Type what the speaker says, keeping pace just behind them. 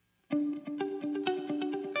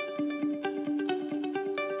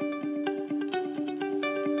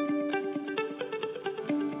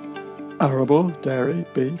Arable, dairy,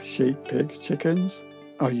 beef, sheep, pigs, chickens.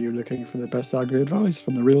 Are you looking for the best agri-advice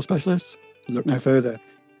from the real specialists? Look no further.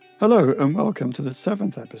 Hello and welcome to the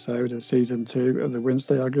 7th episode of Season 2 of the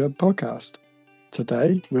Wednesday Agri podcast.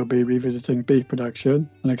 Today we'll be revisiting beef production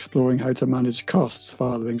and exploring how to manage costs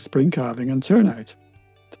following spring calving and turnout.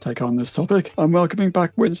 To take on this topic, I'm welcoming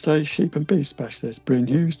back Wednesday sheep and beef specialist Bryn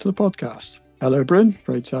Hughes to the podcast. Hello Bryn,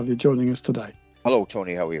 great to have you joining us today. Hello,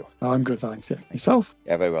 Tony. How are you? I'm good, thanks. Yeah. Yourself?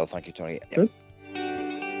 Yeah, very well. Thank you, Tony. Good.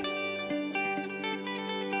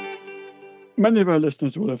 Many of our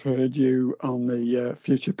listeners will have heard you on the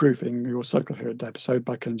Future Proofing your Cycle Herd episode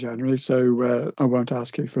back in January, so I won't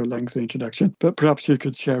ask you for a lengthy introduction, but perhaps you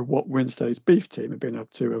could share what Wednesday's beef team have been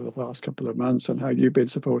up to over the last couple of months and how you've been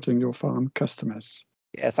supporting your farm customers.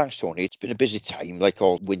 Yeah, thanks, Tony. It's been a busy time, like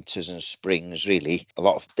all winters and springs, really. A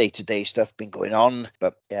lot of day-to-day stuff been going on,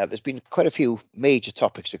 but yeah, there's been quite a few major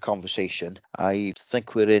topics of conversation. I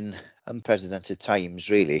think we're in unprecedented times,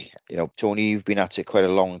 really. You know, Tony, you've been at it quite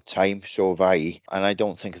a long time, so have I, and I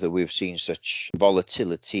don't think that we've seen such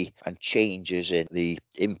volatility and changes in the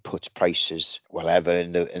input prices, well, ever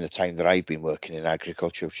in the time that I've been working in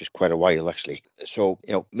agriculture, which is quite a while, actually. So,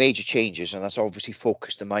 you know, major changes, and that's obviously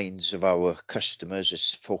focused the minds of our customers.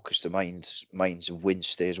 It's focused the minds of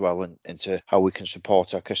Wednesday as well, and into how we can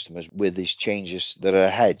support our customers with these changes that are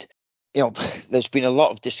ahead. You know, there's been a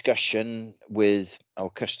lot of discussion with our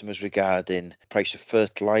customers regarding price of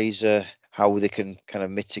fertilizer, how they can kind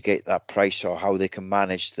of mitigate that price or how they can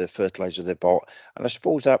manage the fertilizer they bought. And I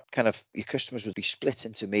suppose that kind of your customers would be split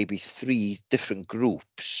into maybe three different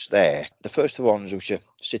groups there. The first ones which are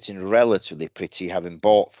sitting relatively pretty, having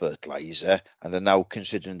bought fertilizer and are now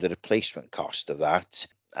considering the replacement cost of that.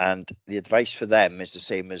 And the advice for them is the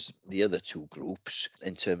same as the other two groups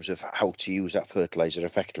in terms of how to use that fertilizer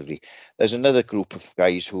effectively. There's another group of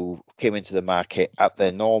guys who came into the market at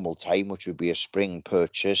their normal time, which would be a spring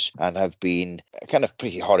purchase, and have been kind of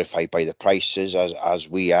pretty horrified by the prices as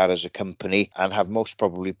we are as a company, and have most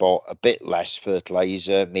probably bought a bit less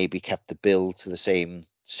fertilizer, maybe kept the bill to the same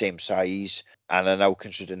size, and are now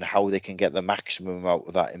considering how they can get the maximum out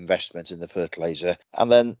of that investment in the fertilizer. And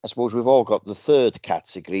then I suppose we've all got the third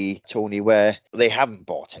category, Tony, where they haven't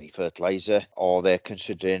bought any fertilizer, or they're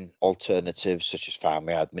considering alternatives such as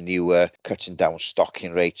farmyard manure, cutting down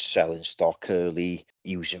stocking rates, selling stock early,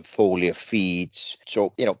 using foliar feeds.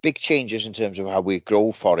 So, you know, big changes in terms of how we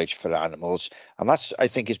grow forage for animals. And that's, I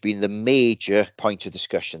think, has been the major point of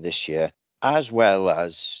discussion this year, as well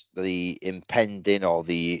as the impending or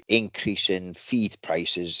the increase in feed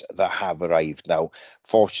prices that have arrived now.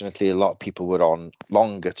 Fortunately, a lot of people were on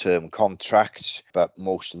longer term contracts, but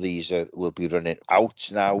most of these will be running out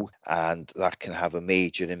now, and that can have a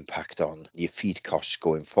major impact on your feed costs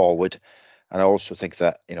going forward. And I also think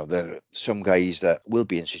that, you know, there are some guys that will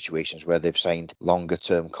be in situations where they've signed longer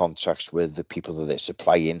term contracts with the people that they're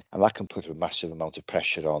supplying, and that can put a massive amount of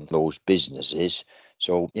pressure on those businesses.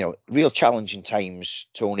 So, you know, real challenging times,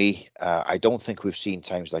 Tony. I don't think we've seen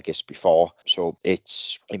times like this before. So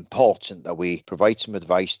it's important that we provide some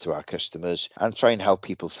advice to our customers and try and help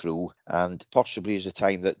people through. And possibly is a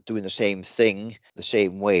time that doing the same thing the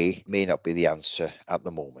same way may not be the answer at the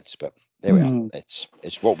moment. But there we are.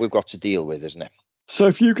 It's what we've got to deal with, isn't it? So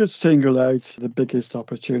if you could single out the biggest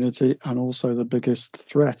opportunity and also the biggest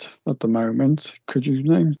threat at the moment, could you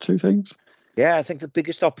name two things? Yeah, I think the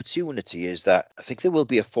biggest opportunity is that I think there will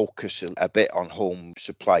be a focus a bit on home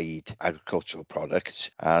supplied agricultural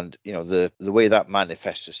products. And, you know, the way that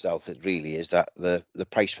manifests itself, it really is that the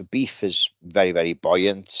price for beef is very, very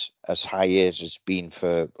buoyant, as high as it's been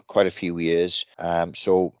for quite a few years.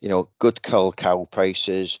 So, you know, good cull cow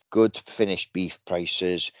prices, good finished beef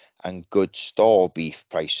prices, and good store beef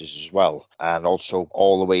prices as well. And also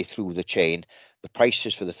all the way through the chain, the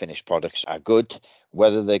prices for the finished products are good.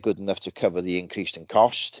 Whether they're good enough to cover the increase in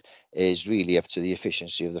cost is really up to the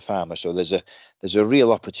efficiency of the farmer. So there's a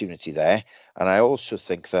real opportunity there. And I also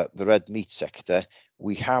think that the red meat sector,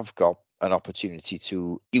 we have got an opportunity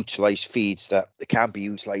to utilise feeds that can be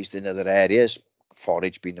utilised in other areas,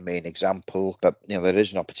 forage being the main example. But, you know, there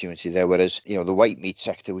is an opportunity there, whereas, you know, the white meat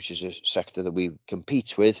sector, which is a sector that we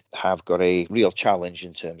compete with, have got a real challenge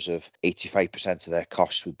in terms of 85% of their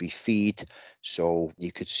costs would be feed. So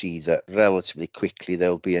you could see that relatively quickly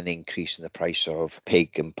there'll be an increase in the price of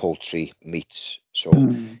pig and poultry meats.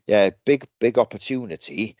 So yeah, big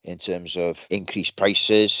opportunity in terms of increased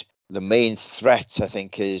prices. The main threat, I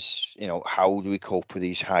think, is, you know, how do we cope with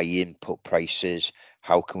these high input prices?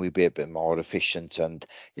 how can we be a bit more efficient? And,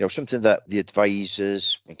 something that the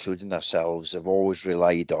advisors, including ourselves, have always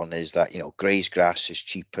relied on is that, grazed grass is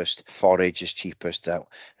cheapest, forage is cheapest. That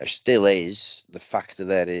still is, the factor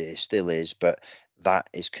there, it still is, but that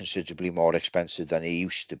is considerably more expensive than it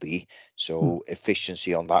used to be. So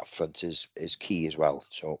efficiency on that front is key as well.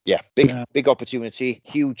 So big opportunity,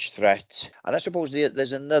 huge threat. And I suppose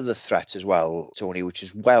there's another threat as well, Tony, which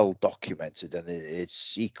is well documented, and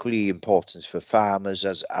it's equally important for farmers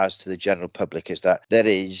as to the general public, is that there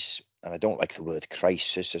is, and I don't like the word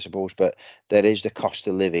crisis, I suppose, but there is the cost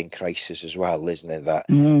of living crisis as well, isn't it? That,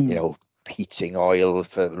 heating oil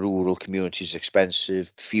for rural communities is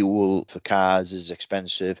expensive, fuel for cars is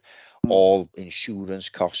expensive, all insurance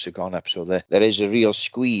costs have gone up. So there is a real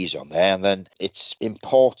squeeze on there. And then it's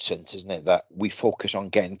important, isn't it, that we focus on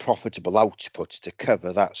getting profitable output to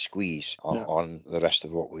cover that squeeze on the rest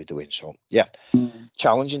of what we're doing. So,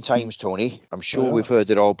 challenging times, Tony. I'm sure we've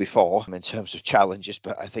heard it all before in terms of challenges,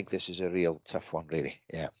 but I think this is a real tough one, really.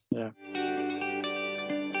 Yeah.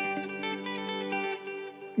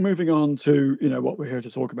 Moving on to, what we're here to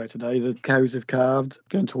talk about today, the cows have calved,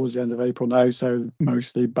 getting towards the end of April now, so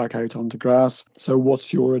mostly back out onto grass. So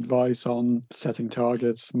what's your advice on setting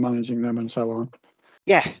targets, managing them and so on?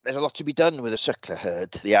 Yeah, there's a lot to be done with a suckler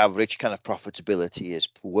herd. The average kind of profitability is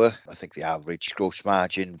poor. I think the average gross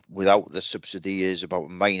margin without the subsidy is about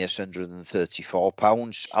minus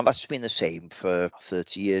 £134. And that's been the same for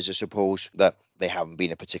 30 years, I suppose, that they haven't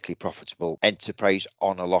been a particularly profitable enterprise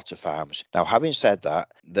on a lot of farms. Now, having said that,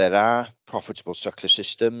 there are profitable suckler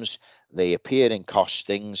systems. They appear in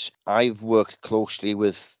costings. I've worked closely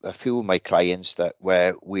with a few of my clients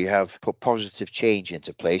where we have put positive change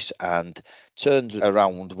into place and turned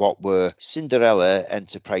around what were Cinderella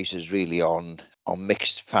enterprises really on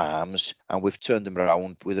mixed farms, and we've turned them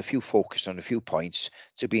around with a few focus on a few points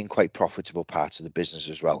to being quite profitable parts of the business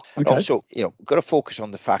as well. Okay. Also, got to focus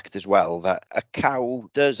on the fact as well that a cow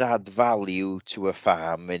does add value to a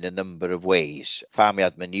farm in a number of ways.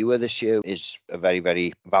 Farmyard manure this year is a very,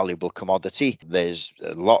 very valuable commodity. There's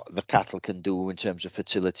a lot the cattle can do in terms of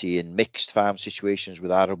fertility in mixed farm situations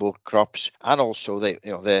with arable crops, and also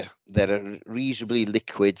they're a reasonably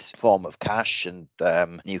liquid form of cash, and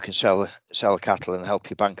you can sell cattle and help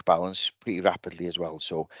your bank balance pretty rapidly as well.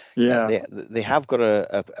 So they have got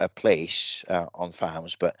a place on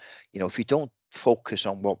farms, but if you don't focus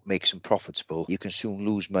on what makes them profitable, you can soon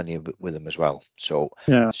lose money with them as well. So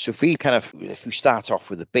if we start off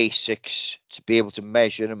with the basics, to be able to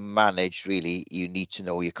measure and manage, really, you need to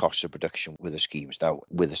know your cost of production with the schemes. Now,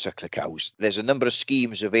 with the suckler cows, there's a number of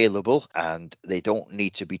schemes available, and they don't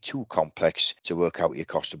need to be too complex to work out your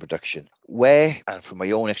cost of production. And from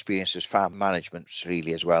my own experience as farm management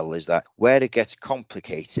really as well, is that where it gets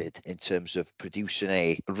complicated in terms of producing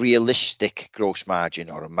a realistic gross margin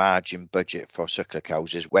or a margin budget for suckler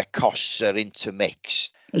cows is where costs are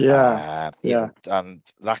intermixed. And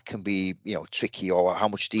that can be tricky. Or how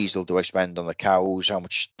much diesel do I spend on the cows? How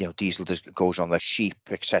much diesel goes on the sheep,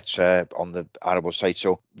 etc. on the arable side?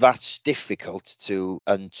 So that's difficult to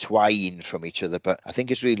untwine from each other. But I think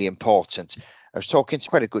it's really important. I was talking to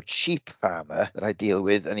quite a good sheep farmer that I deal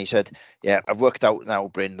with, and he said, I've worked out now,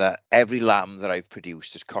 Bryn, that every lamb that I've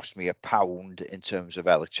produced has cost me £1 in terms of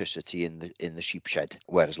electricity in the sheep shed,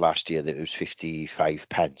 whereas last year it was 55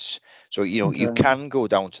 pence. So, you can go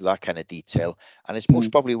down to that kind of detail, and it's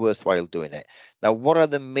most probably worthwhile doing it. Now, what are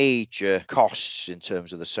the major costs in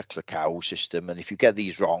terms of the suckler cow system? And if you get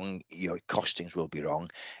these wrong, your costings will be wrong.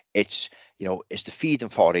 It's the feed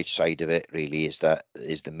and forage side of it really is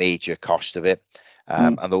the major cost of it.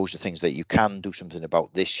 And those are things that you can do something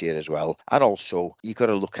about this year as well. And also you've got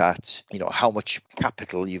to look at, how much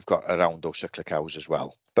capital you've got around those suckler cows as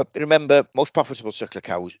well. But remember, the most profitable suckler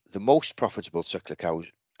cows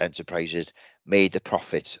enterprises made a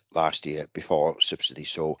profit last year before subsidy.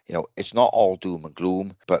 So, it's not all doom and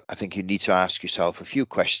gloom, but I think you need to ask yourself a few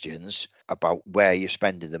questions about where you're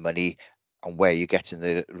spending the money and where you're getting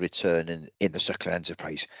the return in the suckler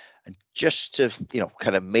enterprise. And just to,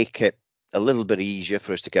 kind of make it a little bit easier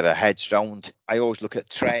for us to get our heads round, I always look at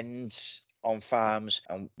trends on farms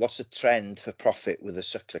and what's the trend for profit with the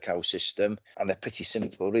suckler cow system. And they're pretty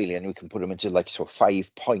simple, really. And we can put them into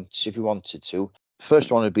 5 points if you wanted to.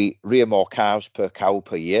 First one would be rear more calves per cow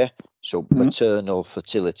per year. So maternal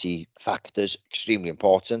fertility factors, extremely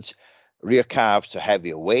important. Rear calves to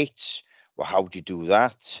heavier weights. Well, how do you do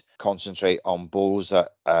that? Concentrate on bulls that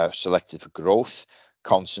are selected for growth.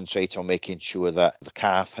 Concentrate on making sure that the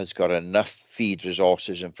calf has got enough feed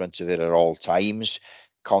resources in front of it at all times.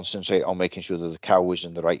 Concentrate on making sure that the cow is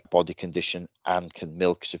in the right body condition and can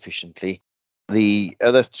milk sufficiently. The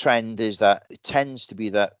other trend is that it tends to be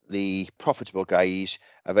that the profitable guys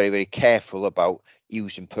are very, very careful about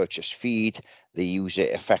using purchased feed. They use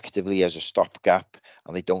it effectively as a stopgap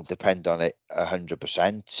and they don't depend on it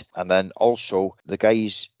 100%. And then also the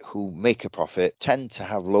guys who make a profit tend to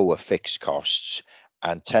have lower fixed costs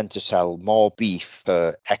and tend to sell more beef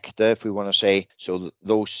per hectare, if we want to say. So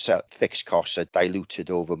those fixed costs are diluted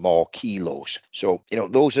over more kilos. So,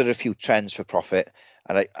 those are a few trends for profit.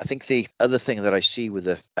 And I think the other thing that I see with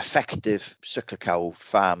the effective suckler cow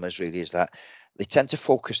farmers really is that they tend to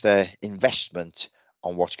focus their investment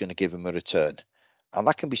on what's going to give them a return. And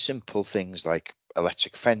that can be simple things like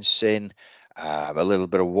electric fencing, a little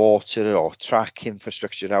bit of water or track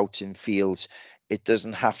infrastructure out in fields. It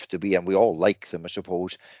doesn't have to be, and we all like them, I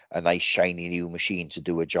suppose, a nice shiny new machine to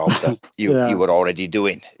do a job that you were already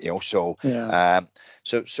doing. So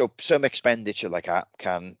some expenditure like that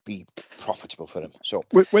can be profitable for them. So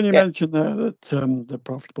when you mentioned there that the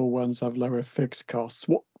profitable ones have lower fixed costs,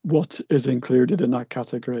 what is included in that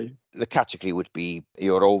category? The category would be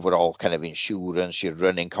your overall kind of insurance, your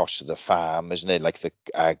running costs of the farm, isn't it? Like the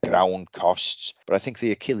ground costs. But I think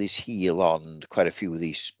the Achilles heel on quite a few of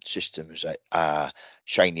these systems are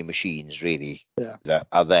shiny machines, really, that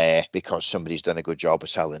are there because somebody's done a good job of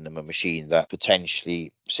selling them a machine that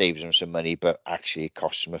potentially saves them some money, but actually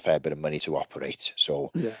costs them a fair bit of money to operate.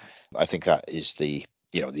 So I think that is the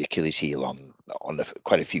Achilles heel on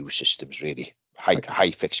quite a few systems, really. High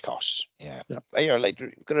fixed costs. Like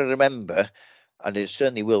you've got to remember, and it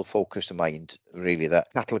certainly will focus the mind really,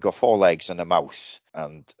 that cattle have got 4 legs and a mouth,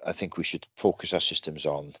 and I think we should focus our systems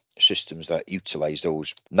on systems that utilize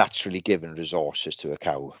those naturally given resources to a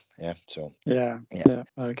cow.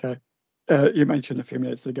 Okay. You mentioned a few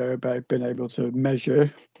minutes ago about being able to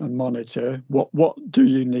measure and monitor. What do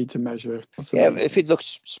you need to measure? If it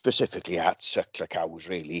looks specifically at suckler cows,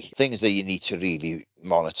 really, things that you need to really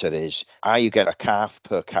monitor is, are you get a calf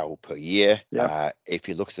per cow per year? If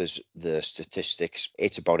you look at the statistics,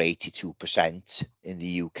 it's about 82% in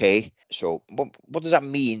the UK. So what does that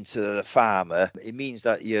mean to the farmer? It means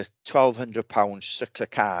that your £1,200 suckler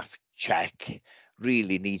calf check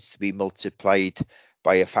really needs to be multiplied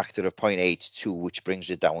by a factor of 0.82, which brings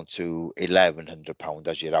it down to £1,100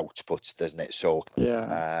 as your output, doesn't it? So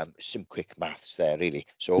some quick maths there, really.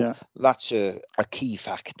 So that's a key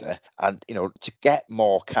factor. And, to get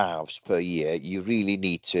more calves per year, you really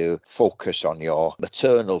need to focus on your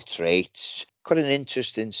maternal traits. Quite an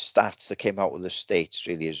interesting stats that came out of the States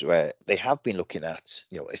really is where they have been looking at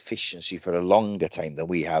efficiency for a longer time than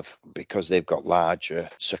we have, because they've got larger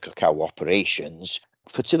suckle cow operations.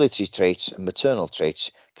 Fertility traits and maternal traits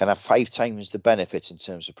can have 5 times the benefits in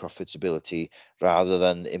terms of profitability rather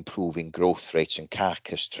than improving growth rates and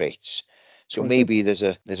carcass traits. So maybe there's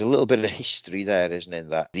a little bit of history there, isn't it,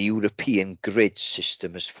 that the European grid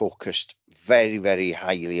system has focused very, very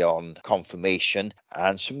highly on conformation,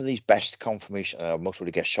 and some of these best conformation, I most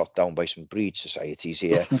probably get shot down by some breed societies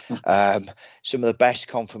here, some of the best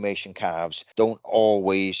conformation calves don't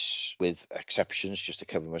always, with exceptions just to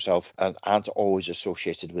cover myself, and aren't always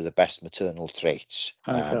associated with the best maternal traits.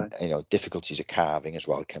 Difficulties of calving as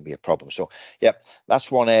well can be a problem. So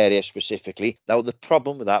that's one area specifically. Now the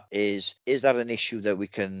problem with that is that an issue that we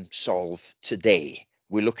can solve today?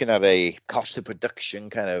 We're looking at a cost of production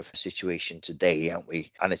kind of situation today, aren't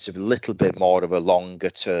we? And it's a little bit more of a longer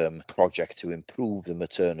term project to improve the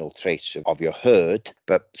maternal traits of your herd.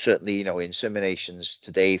 But certainly, inseminations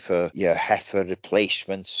today for your heifer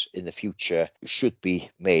replacements in the future should be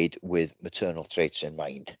made with maternal traits in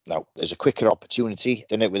mind. Now, there's a quicker opportunity,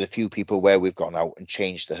 done it with a few people where we've gone out and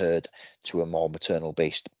changed the herd to a more maternal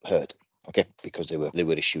based herd. Because there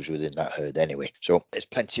were issues within that herd anyway. So there's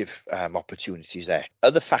plenty of opportunities there.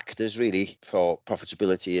 Other factors really for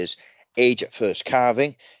profitability is age at first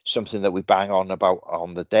calving, something that we bang on about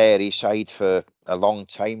on the dairy side for a long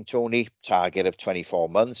time, Tony. Target of 24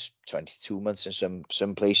 months, 22 months in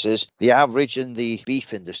some places. The average in the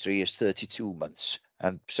beef industry is 32 months.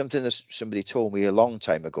 And something that somebody told me a long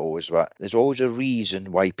time ago is that there's always a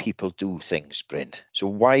reason why people do things, Bryn. So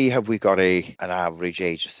why have we got an average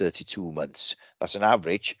age of 32 months? That's an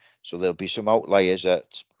average. So there'll be some outliers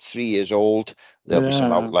at 3 years old. There'll be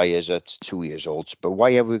some outliers at 2 years old. But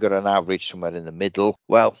why have we got an average somewhere in the middle?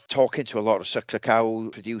 Well, talking to a lot of suckler cow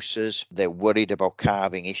producers, they're worried about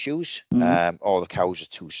calving issues. Or the cows are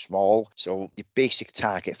too small. So your basic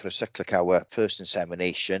target for a suckler cow first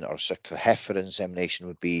insemination or a suckler heifer insemination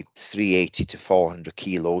would be 380 to 400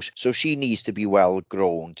 kilos. So she needs to be well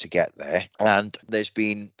grown to get there. And there's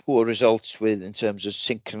been poor results in terms of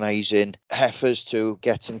synchronizing heifers heifers to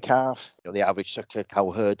get in calf. The average suckler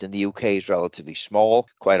cow herd in the UK is relatively small.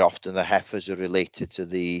 Quite often the heifers are related to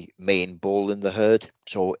the main bull in the herd.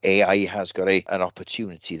 So AI has got an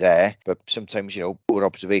opportunity there, but sometimes, poor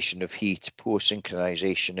observation of heat, poor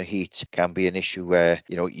synchronization of heat can be an issue where,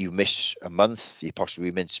 you miss a month, you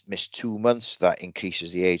possibly miss 2 months, that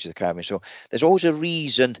increases the age of the calving. So there's always a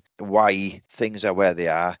reason why things are where they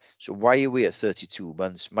are. So why are we at 32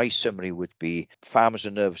 months? My summary would be farmers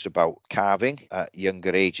are nervous about calving at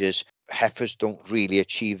younger ages. Heifers don't really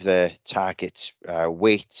achieve their target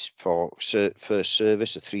weight for first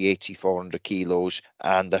service of 380, 400 kilos.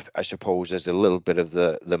 And I suppose there's a little bit of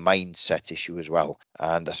the mindset issue as well.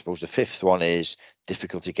 And I suppose the fifth one is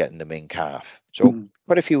difficulty getting them in calf. So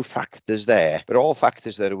quite a few factors there, but all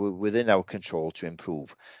factors that are within our control to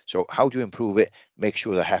improve. So how do you improve it? Make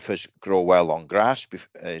sure the heifers grow well on grass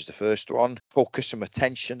is the first one. Focus some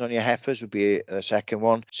attention on your heifers would be the second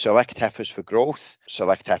one. Select heifers for growth,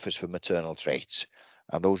 select heifers for maternal traits.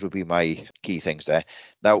 And those would be my key things there.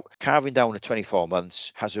 Now, calving down at 24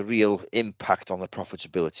 months has a real impact on the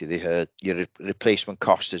profitability of the herd. Your replacement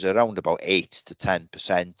cost is around about 8 to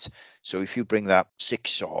 10%. So if you bring that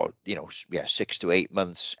 6 to 8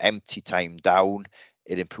 months empty time down,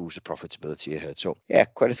 it improves the profitability of your herd. So,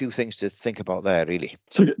 quite a few things to think about there, really.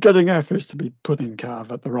 So getting heifers to be put in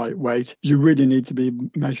calf at the right weight, you really need to be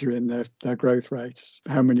measuring their growth rates.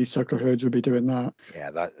 How many suckler herds would be doing that?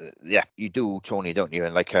 Yeah, you do, Tony, don't you?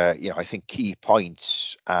 And I think key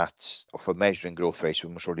points for measuring growth rates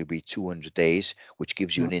must already be 200 days, which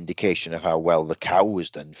gives you an indication of how well the cow has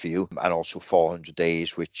done for you, and also 400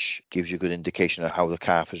 days, which gives you a good indication of how the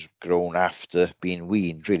calf has grown after being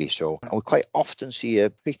weaned, really. So we quite often see a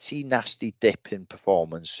pretty nasty dip in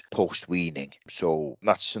performance post-weaning. So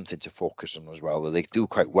that's something to focus on as well. They do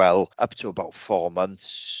quite well up to about 4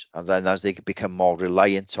 months. And then as they become more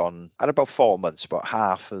reliant on, at about 4 months, about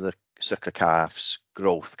half of the suckler calves'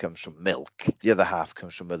 growth comes from milk. The other half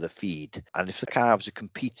comes from other feed. And if the calves are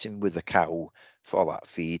competing with the cow for that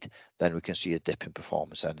feed, then we can see a dip in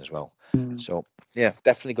performance then as well. So,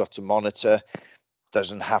 definitely got to monitor.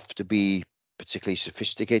 Doesn't have to be particularly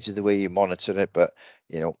sophisticated the way you monitor it, but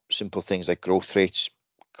simple things like growth rates,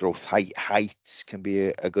 growth heights can be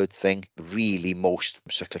a good thing. Really, most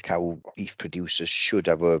suckler cow beef producers should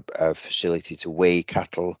have a facility to weigh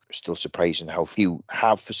cattle. Still surprising how few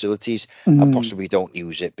have facilities and possibly don't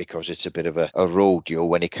use it because it's a bit of a rodeo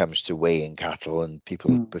when it comes to weighing cattle, and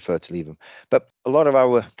people prefer to leave them. But a lot of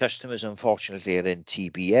our customers, unfortunately, are in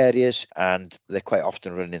TB areas, and they're quite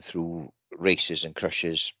often running through races and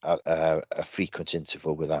crushes at a frequent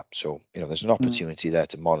interval with that. So, there's an opportunity there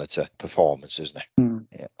to monitor performance, isn't there?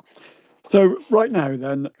 Yeah. So right now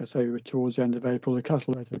then, like I say, we're towards the end of April, the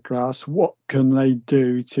cattle are at grass. What can they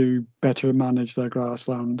do to better manage their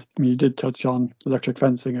grassland? I mean, you did touch on electric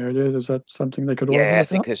fencing earlier. Is that something they could all I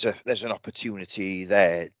think there's an opportunity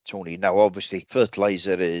there, Tony. Now, obviously,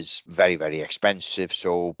 fertilizer is very, very expensive.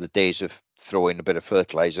 So the days of throwing a bit of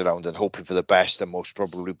fertilizer around and hoping for the best are most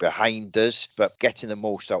probably behind us, but getting the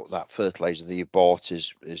most out of that fertilizer that you bought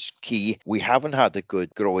is key. We haven't had a good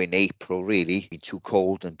growing April, really. Been too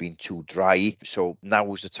cold and been too dry, so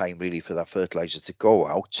now is the time really for that fertilizer to go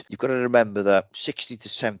out. You've got to remember that 60 to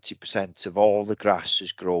 70% of all the grass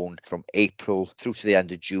is grown from April through to the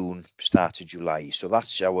end of June, start of July. So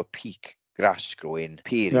that's our peak grass growing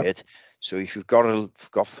period. Yep. So if you've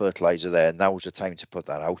got fertilizer there, now's the time to put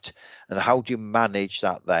that out. And how do you manage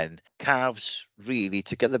that then? Calves, really,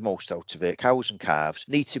 to get the most out of it, cows and calves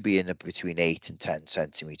need to be in between 8 and 10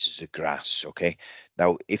 centimeters of grass. Okay.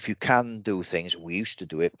 Now, if you can do things, we used to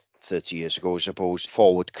do it 30 years ago, I suppose,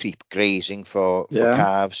 forward creep grazing for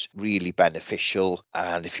calves, really beneficial.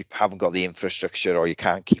 And if you haven't got the infrastructure, or you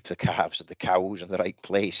can't keep the calves and the cows in the right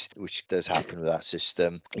place, which does happen with that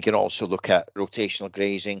system, you can also look at rotational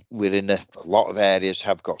grazing. We're in a lot of areas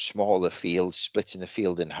have got smaller fields. Splitting the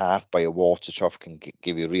field in half by a water trough can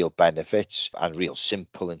give you real benefits, and real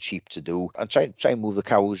simple and cheap to do. And try and move the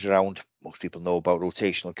cows around. Most people know about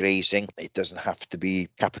rotational grazing. It doesn't have to be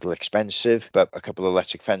capital expensive, but a couple of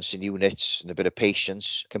electric fencing units and a bit of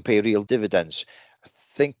patience can pay real dividends. I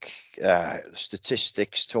think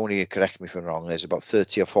statistics, Tony, correct me if I'm wrong, there's about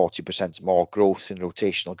 30 or 40% more growth in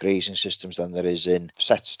rotational grazing systems than there is in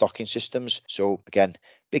set stocking systems. So again,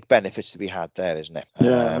 big benefits to be had there, isn't it?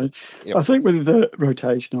 I think with the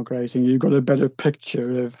rotational grazing, you've got a better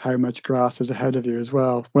picture of how much grass is ahead of you as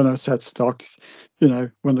well. When I set stocks,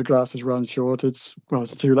 when the grass is run short, it's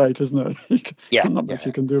too late, isn't it? Not much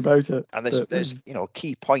you can do about it. And there's a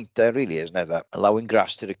key point there, really, isn't it? That allowing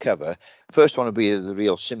grass to recover. First one would be the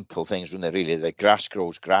real simple things, when they're really the grass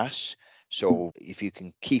grows grass. So if you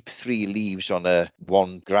can keep 3 leaves on a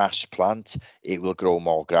one grass plant, it will grow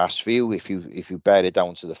more grass for you. If you bear it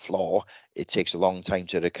down to the floor, it takes a long time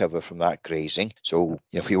to recover from that grazing. So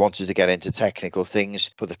if you wanted to get into technical things,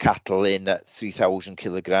 put the cattle in at 3,000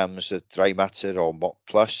 kilograms of dry matter or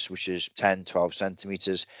plus, which is 10, 12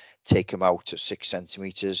 centimeters. Take them out at 6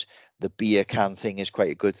 centimeters. The beer can thing is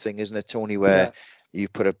quite a good thing, isn't it, Tony? Where you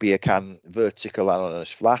put a beer can vertical on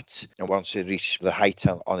its flat, and once it reaches the height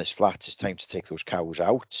on its flat, it's time to take those cows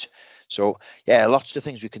out. So, yeah, lots of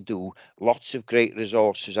things we can do. Lots of great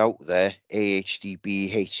resources out there.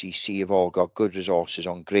 AHDB, HCC have all got good resources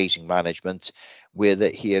on grazing management. We're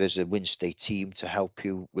here as a WinState team to help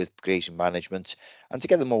you with grazing management. And to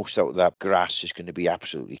get the most out of that grass is going to be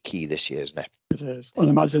absolutely key this year, isn't it? It is. I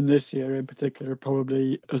imagine this year in particular,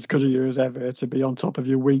 probably as good a year as ever to be on top of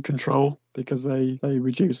your weed control, because they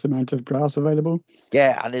reduce the amount of grass available.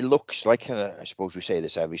 Yeah, and it looks like, I suppose we say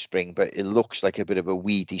this every spring, but it looks like a bit of a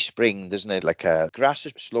weedy spring, doesn't it? Like grass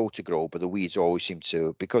is slow to grow, but the weeds always seem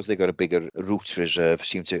to, because they've got a bigger root reserve,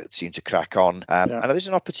 seem to crack on. And there's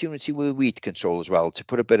an opportunity with weed control as well, to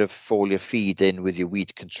put a bit of foliar feed in with your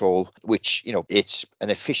weed control, which, it's an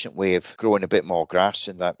efficient way of growing a bit more grass,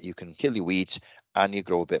 in that you can kill your weeds and you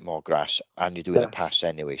grow a bit more grass, and you're doing a pass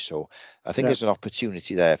anyway. So I think there's an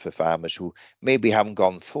opportunity there for farmers who maybe haven't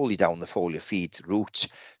gone fully down the foliar feed route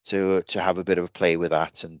to have a bit of a play with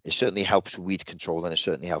that. And it certainly helps with weed control, and it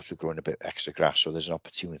certainly helps with growing a bit extra grass. So there's an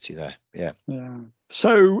opportunity there. Yeah.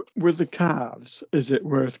 So with the calves, is it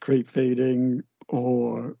worth creep feeding,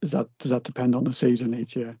 or does that depend on the season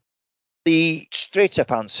each year? The straight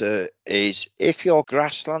up answer is, if your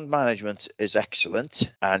grassland management is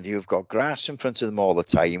excellent and you've got grass in front of them all the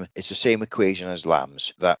time, it's the same equation as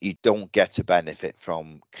lambs, that you don't get a benefit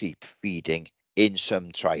from creep feeding in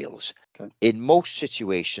some trials. In most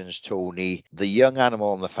situations, Tony, the young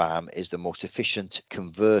animal on the farm is the most efficient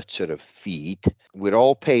converter of feed. We're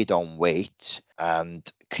all paid on weight, and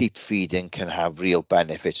creep feeding can have real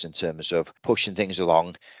benefits in terms of pushing things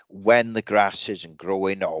along when the grass isn't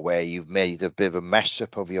growing, or where you've made a bit of a mess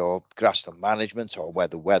up of your grassland management, or where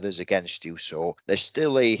the weather's against you. So there's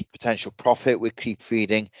still a potential profit with creep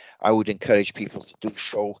feeding. I would encourage people to do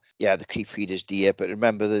so. Yeah, the creep feed is dear, but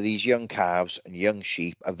remember that these young calves and young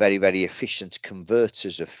sheep are very, very efficient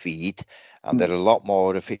converters of feed, and they're a lot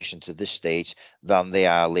more efficient at this stage than they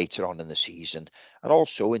are later on in the season. And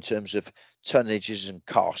also in terms of tonnages and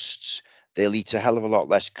costs, they'll eat a hell of a lot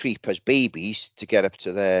less creep as babies to get up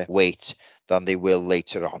to their weight than they will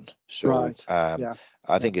later on. So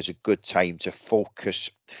I think it's a good time to focus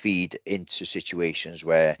feed into situations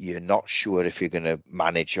where you're not sure if you're going to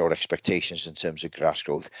manage your expectations in terms of grass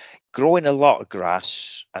growth. Growing a lot of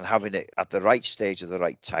grass and having it at the right stage at the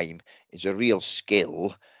right time is a real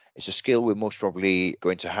skill. It's a skill we're most probably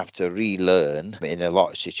going to have to relearn in a lot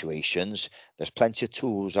of situations. There's plenty of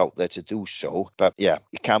tools out there to do so, but it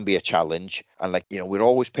can be a challenge. And we're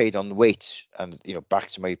always paid on weight. And, back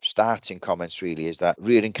to my starting comments really, is that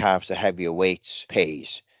rearing calves to heavier weights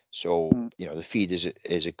pays. So, the feed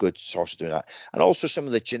is a good source of doing that. And also some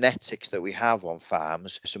of the genetics that we have on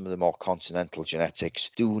farms, some of the more continental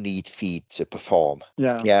genetics, do need feed to perform.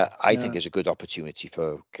 I think is a good opportunity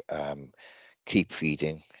for keep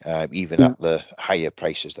feeding, even at the higher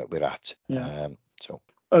prices that we're at.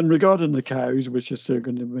 And regarding the cows, which are still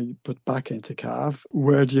going to be put back into calf,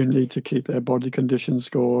 where do you need to keep their body condition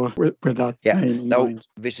score with that aim in mind?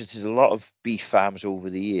 Visited a lot of beef farms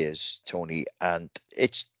over the years, Tony, and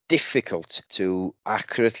it's difficult to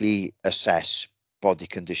accurately assess body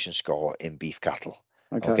condition score in beef cattle.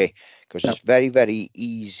 Okay, because it's very, very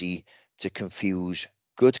easy to confuse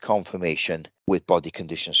good conformation with body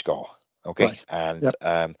condition score. Okay. And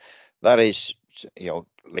that is,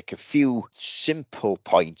 like a few simple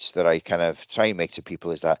points that I kind of try and make to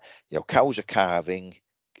people is that, cows are calving,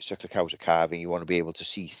 suckler cows are calving. You want to be able to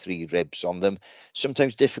see 3 ribs on them.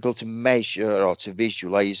 Sometimes difficult to measure or to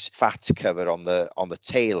visualize fat cover on the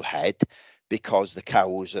tail head, because the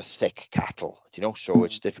cows are thick cattle, so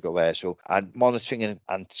it's difficult there. So, and monitoring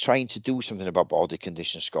and trying to do something about body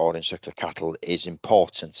condition score in suckler cattle is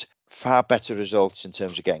important. Far better results in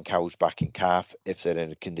terms of getting cows back in calf if they're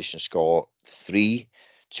in a condition score 3,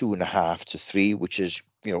 2.5 to 3, which is,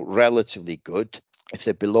 relatively good. If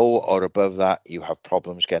they're below or above that, you have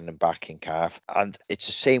problems getting them back in calf. And it's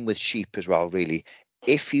the same with sheep as well, really.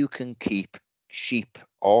 If you can keep sheep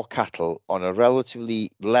or cattle on a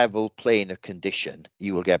relatively level plane of condition,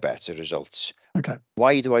 you will get better results. Okay.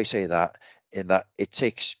 Why do I say that? In that it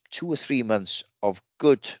takes 2 or 3 months of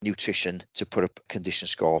good nutrition to put a condition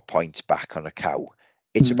score point back on a cow.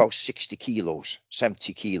 It's about 60 kilos,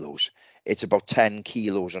 70 kilos. it's about 10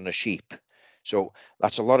 kilos on a sheep. So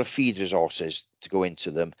that's a lot of feed resources to go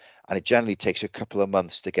into them, and it generally takes a couple of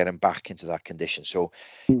months to get them back into that condition. So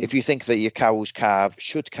if you think that your cows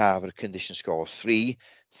should calve at a condition score of 3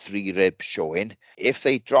 ribs showing, if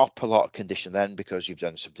they drop a lot of condition then because you've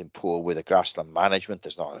done something poor with the grassland management,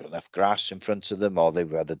 there's not enough grass in front of them, or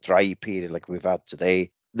they've had a dry period like we've had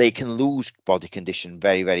today, they can lose body condition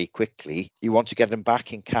very, very quickly. You want to get them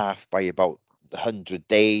back in calf by about the 100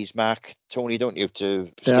 days mark, Tony, don't you, to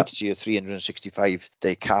stick to your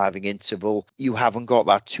 365-day calving interval. You haven't got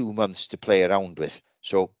that 2 months to play around with.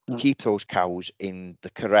 So keep those cows in the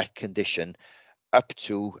correct condition up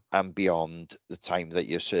to and beyond the time that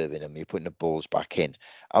you're serving them. You're putting the bulls back in.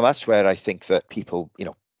 And that's where I think that people,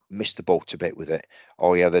 miss the boat a bit with it.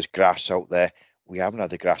 Oh, yeah, there's grass out there. We haven't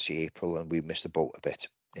had a grassy April and we missed the boat a bit.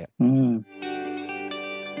 Yeah.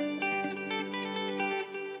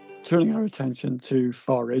 Turning our attention to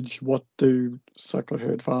forage, what do suckler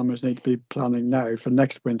herd farmers need to be planning now for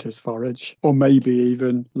next winter's forage, or maybe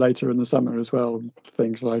even later in the summer as well,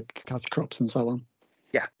 things like catch crops and so on?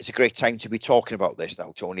 Yeah, it's a great time to be talking about this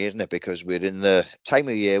now, Tony, isn't it? Because we're in the time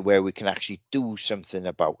of year where we can actually do something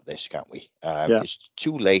about this, can't we? It's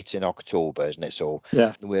too late in October, isn't it? So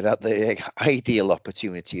we're at the ideal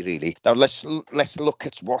opportunity, really. Now, let's look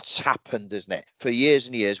at what's happened, isn't it? For years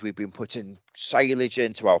and years, we've been putting silage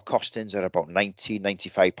into our costings at about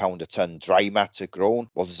 £95 a tonne dry matter grown.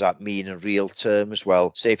 What does that mean in real terms?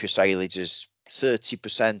 Well, say if your silage is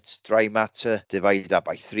 30% dry matter, divide that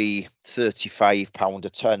by 3, £35 a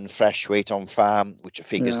tonne fresh weight on farm, which are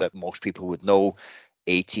figures that most people would know.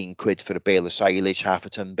 18 quid for a bale of silage, half a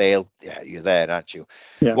tonne bale. Yeah, you're there, aren't you?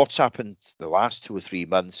 What's happened the last 2 or 3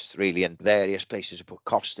 months, really, and various places have put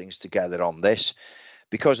costings together on this.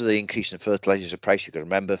 Because of the increase in fertiliser price, you can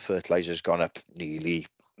remember fertiliser's gone up nearly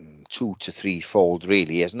 2 to 3-fold,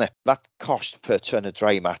 really, isn't it? That cost per tonne of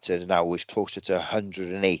dry matter now is closer to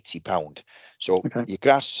 £180. So your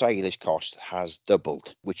grass silage cost has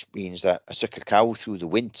doubled, which means that a suckle cow through the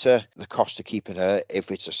winter, the cost of keeping her,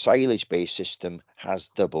 if it's a silage-based system, has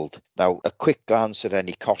doubled. Now, a quick glance at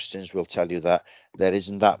any costings will tell you that there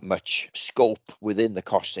isn't that much scope within the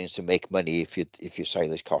costings to make money if your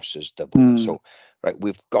silage cost has doubled. So,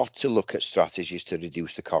 we've got to look at strategies to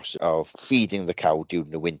reduce the cost of feeding the cow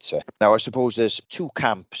during the winter. Now, I suppose there's 2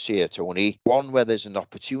 camps here, Tony. One where there's an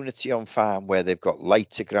opportunity on farm where they've got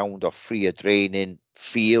lighter ground or freer draining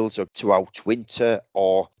fields or to outwinter,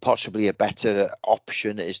 or possibly a better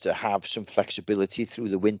option is to have some flexibility through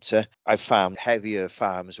the winter. I've found heavier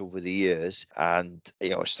farms over the years, and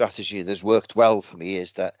a strategy that's worked well for me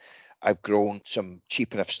is that I've grown some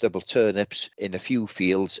cheap enough stubble turnips in a few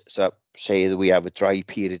fields. So say that we have a dry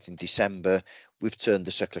period in December, we've turned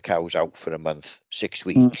the suckler cows out for a month, 6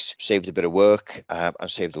 weeks, saved a bit of work and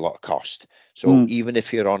saved a lot of cost. So even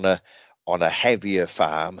if you're on a heavier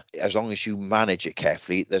farm, as long as you manage it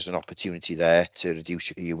carefully, there's an opportunity there to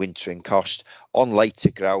reduce your wintering cost. On lighter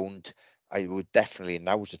ground, I would definitely,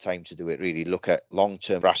 now's the time to do it, really look at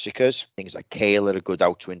long-term brassicas. Things like kale are a good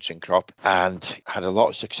outwintering crop, and had a lot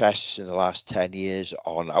of success in the last 10 years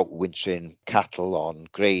on outwintering cattle on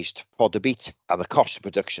grazed fodder beet, and the cost of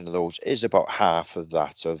production of those is about half of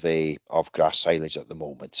that of grass silage at the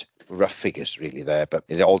moment. Rough figures really there, but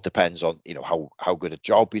it all depends on how good a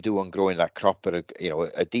job you do on growing that crop. But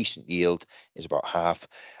a decent yield is about half.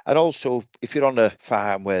 And also, if you're on a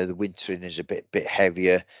farm where the wintering is a bit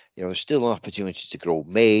heavier, there's still an opportunity to grow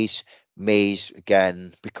maize. Maize,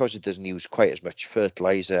 again, because it doesn't use quite as much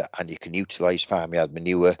fertilizer, and you can utilize farmyard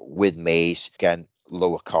manure with maize, again,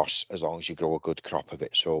 lower costs as long as you grow a good crop of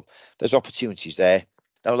it. So there's opportunities there.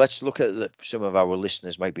 Now let's look at some of our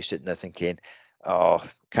listeners might be sitting there thinking, oh,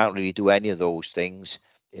 can't really do any of those things.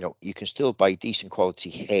 You can still buy decent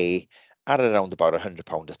quality hay at around about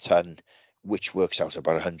 £100 a tonne, which works out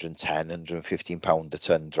about £110, £115 a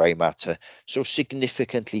tonne dry matter. So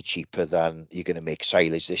significantly cheaper than you're going to make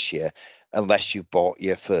silage this year, unless you bought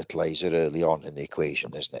your fertiliser early on in the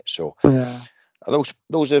equation, isn't it? So those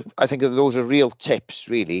are real tips,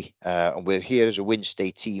 really. And we're here as a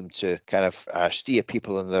WinStay team to kind of steer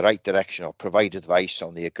people in the right direction or provide advice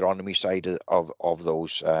on the agronomy side of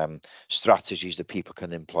those strategies that people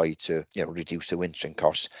can employ to reduce the wintering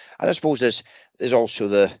costs. And I suppose there's also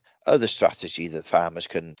the other strategy that farmers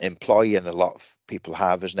can employ, and a lot of people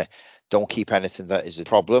have, isn't it? Don't keep anything that is a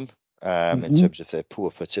problem in terms of their poor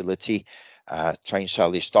fertility. Try and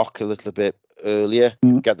sell your stock a little bit earlier,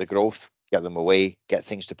 get the growth get them away, get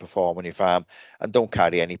things to perform on your farm, and don't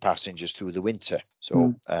carry any passengers through the winter.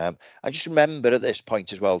 So and just remember at this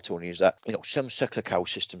point as well, Tony, is that some suckler cow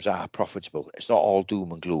systems are profitable. It's not all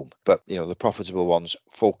doom and gloom, but the profitable ones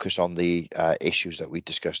focus on the issues that we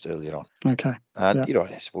discussed earlier on. Okay. And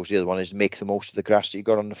I suppose the other one is make the most of the grass that you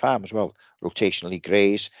got on the farm as well. Rotationally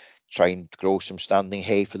graze, try and grow some standing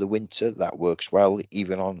hay for the winter. That works well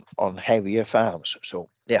even on heavier farms. So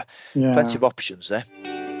plenty of options there.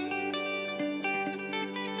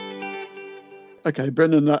 Okay,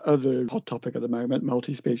 Brendan, that other hot topic at the moment,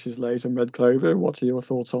 multi-species lays and red clover, what are your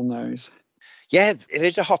thoughts on those? Yeah, it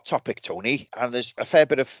is a hot topic, Tony, and there's a fair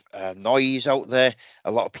bit of noise out there. A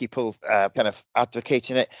lot of people kind of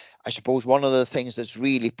advocating it. I suppose one of the things that's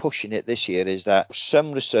really pushing it this year is that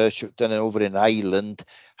some research done over in Ireland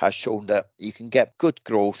has shown that you can get good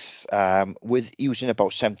growth with using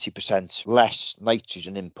about 70% less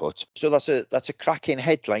nitrogen input. So that's a cracking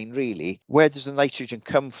headline, really. Where does the nitrogen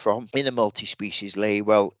come from in a multi-species lay?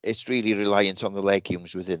 Well, it's really reliant on the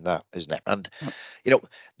legumes within that, isn't it? And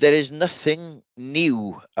there is nothing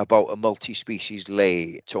new about a multi-species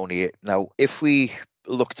lay, Tony. Now, if we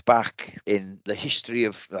looked back in the history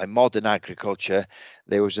of modern agriculture,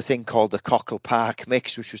 there was a thing called the Cockle Park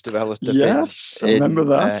mix, which was developed up I remember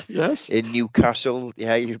that. Yes, in Newcastle.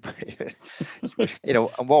 Yeah, and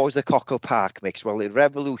what was the Cockle Park mix? Well, it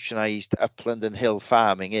revolutionised upland and hill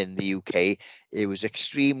farming in the UK. It was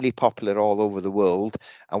extremely popular all over the world.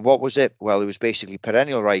 And what was it? Well, it was basically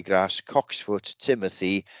perennial ryegrass, cocksfoot,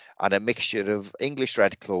 timothy, and a mixture of English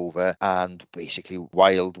red clover and basically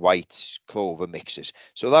wild white clover mixes.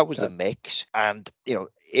 So that was the mix. And,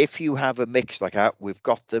 if you have a mix like that, we've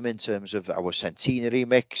got them in terms of our centenary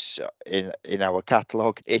mix in our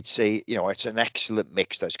catalogue. It's an excellent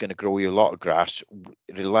mix that's going to grow you a lot of grass,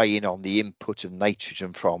 relying on the input of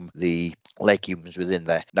nitrogen from the legumes within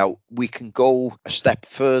there. Now, we can go a step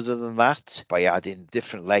further than that by adding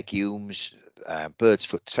different legumes, bird's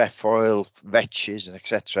foot trefoil, vetches, and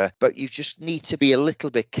etc. But you just need to be a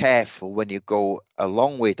little bit careful when you go a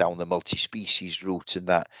long way down the multi-species route, in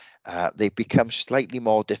that they become slightly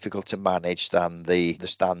more difficult to manage than the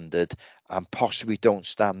standard, and possibly don't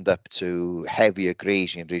stand up to heavier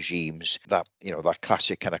grazing regimes that that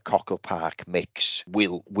classic kind of Cockle Park mix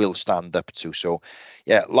will stand up to. So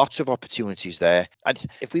lots of opportunities there. And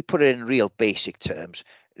if we put it in real basic terms,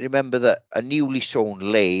 remember that a newly sown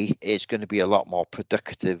lay is going to be a lot more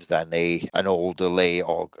productive than an older lay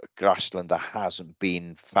or grassland that hasn't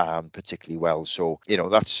been farmed particularly well. So,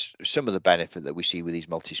 that's some of the benefit that we see with these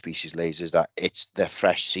multi-species lays, is that they're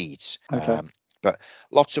fresh seeds. Okay. But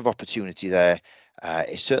lots of opportunity there.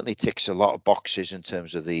 It certainly ticks a lot of boxes in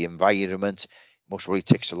terms of the environment. Most probably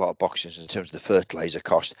ticks a lot of boxes in terms of the fertilizer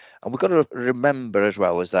cost. And we've got to remember as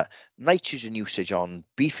well is that nitrogen usage on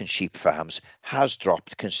beef and sheep farms has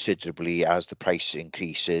dropped considerably as the price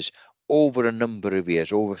increases over a number of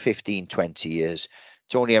years, over 15, 20 years.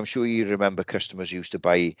 Tony, I'm sure you remember customers used to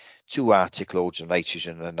buy 2 Arctic loads of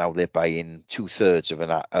nitrogen, and now they're buying 2/3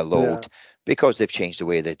 of a load because they've changed the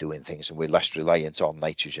way they're doing things, and we're less reliant on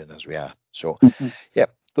nitrogen as we are. So,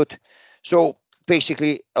 good. So,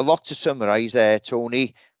 basically, a lot to summarise there,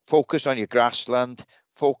 Tony. Focus on your grassland.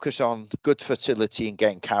 Focus on good fertility and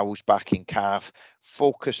getting cows back in calf.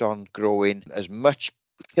 Focus on growing as much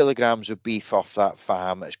kilograms of beef off that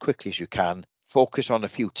farm as quickly as you can. Focus on a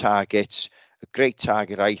few targets. A great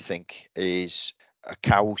target, I think, is a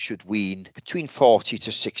cow should wean between 40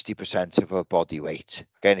 to 60% of her body weight.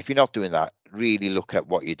 Again, if you're not doing that, really look at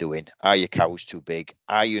what you're doing. Are your cows too big?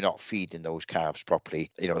 Are you not feeding those calves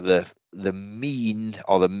properly? The mean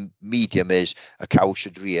or the medium is a cow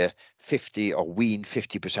should rear 50 or wean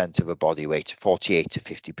 50% of her body weight, 48 to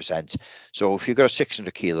 50%. So if you've got a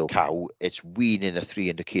 600 kilo cow, it's weaning a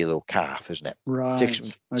 300 kilo calf, isn't it? Right.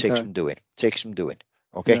 Takes some doing.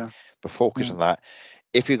 Okay. But focus on that.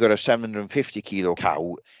 If you've got a 750 kilo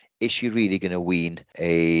cow, is she really going to wean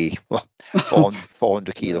a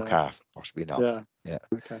 400 kilo calf? Possibly not. Yeah.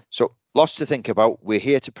 Okay. So lots to think about. We're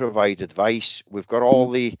here to provide advice. We've got all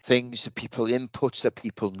the things that inputs that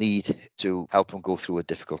people need to help them go through a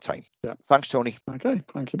difficult time. Yeah. Thanks, Tony. Okay.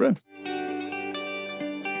 Thank you, Bryn.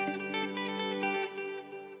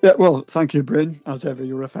 Yeah, well, thank you, Bryn. As ever,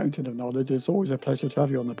 you're a fountain of knowledge. It's always a pleasure to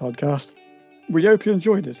have you on the podcast. We hope you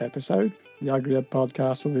enjoyed this episode. The AgriEd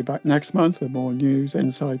podcast will be back next month with more news,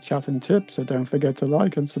 insight, chat and tips, so don't forget to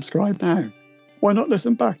like and subscribe now. Why not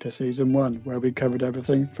listen back to Season 1, where we covered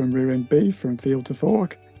everything from rearing beef from field to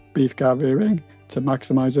fork, beef calf rearing, to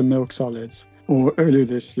maximising milk solids. Or earlier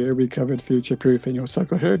this year, we covered future-proofing your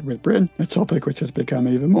suckle herd with Bryn, a topic which has become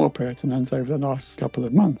even more pertinent over the last couple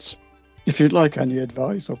of months. If you'd like any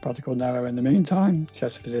advice or practical know-how in the meantime,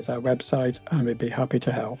 just visit our website and we'd be happy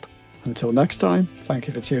to help. Until next time, thank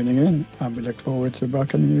you for tuning in, and we look forward to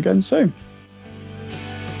welcoming you again soon.